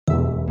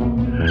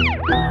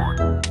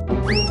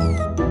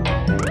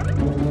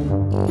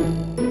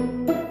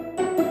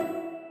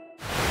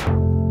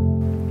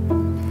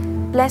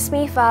Bless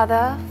me,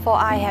 Father, for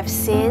I have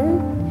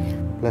sinned.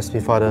 Bless me,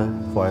 Father,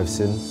 for I have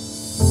sinned.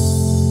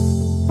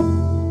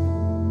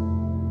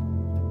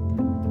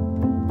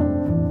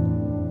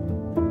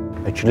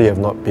 Actually, I've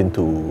not been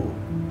to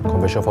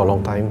confession for a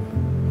long time.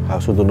 I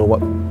also don't know what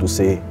to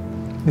say.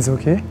 It's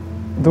okay.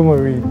 Don't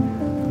worry.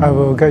 I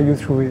will guide you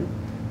through it.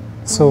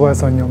 So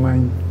what's on your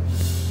mind?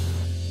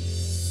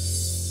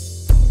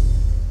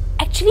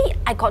 Actually,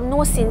 I got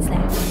no sins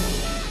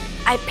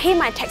left. I pay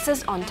my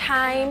taxes on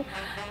time.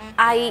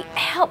 I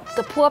help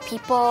the poor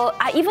people.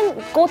 I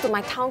even go to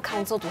my town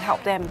council to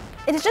help them.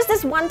 It is just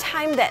this one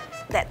time that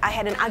I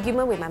had an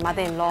argument with my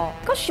mother-in-law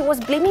because she was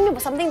blaming me for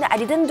something that I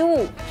didn't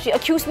do. She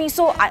accused me,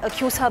 so I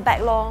accused her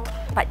back, lor.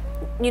 But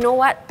you know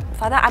what,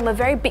 Father, I'm a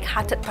very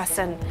big-hearted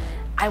person.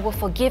 I will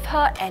forgive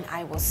her and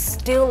I will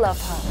still love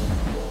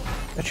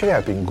her. Actually,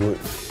 I've been good.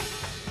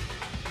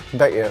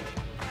 Back at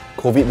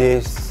COVID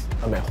days,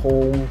 I'm at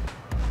home.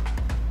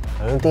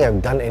 I don't think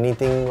I've done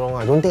anything wrong.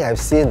 I don't think I've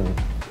sinned.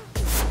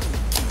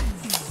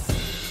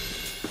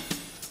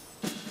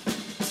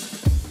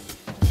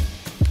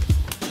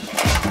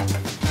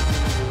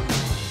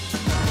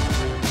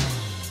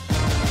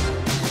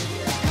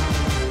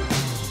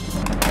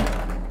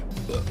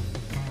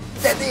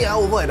 That day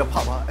over at the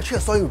pub, actually I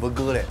saw him with a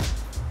girl.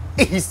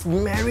 Hey, he's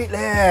married.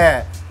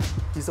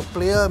 He's a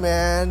player,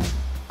 man.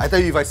 I tell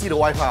you, if I see the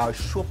wife, I'll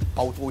sure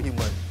power him.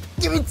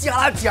 Give me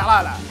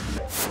jiala.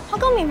 How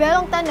come in very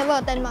long time never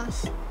attend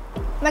Mass?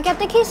 My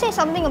catechist said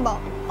something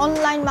about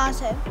online Mass.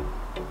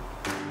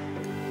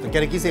 The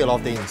catechist say a lot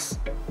of things,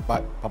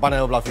 but Papa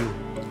never bluff you.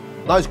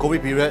 Now it's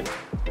COVID period.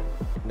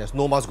 There's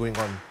no Mass going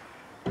on.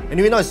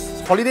 Anyway, now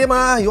it's holiday,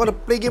 ma. You want to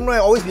play game, right?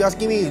 Always be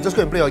asking me. Just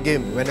go and play your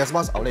game. When there's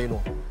Mass, I'll let you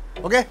know.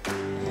 Okay?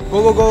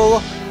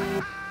 Go.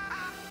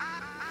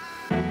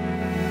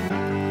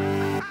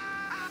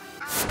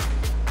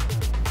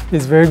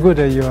 It's very good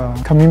that you are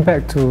coming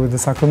back to the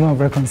Sacrament of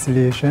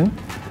Reconciliation.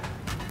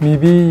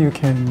 Maybe you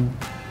can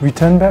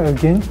return back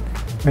again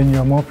when you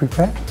are more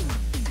prepared.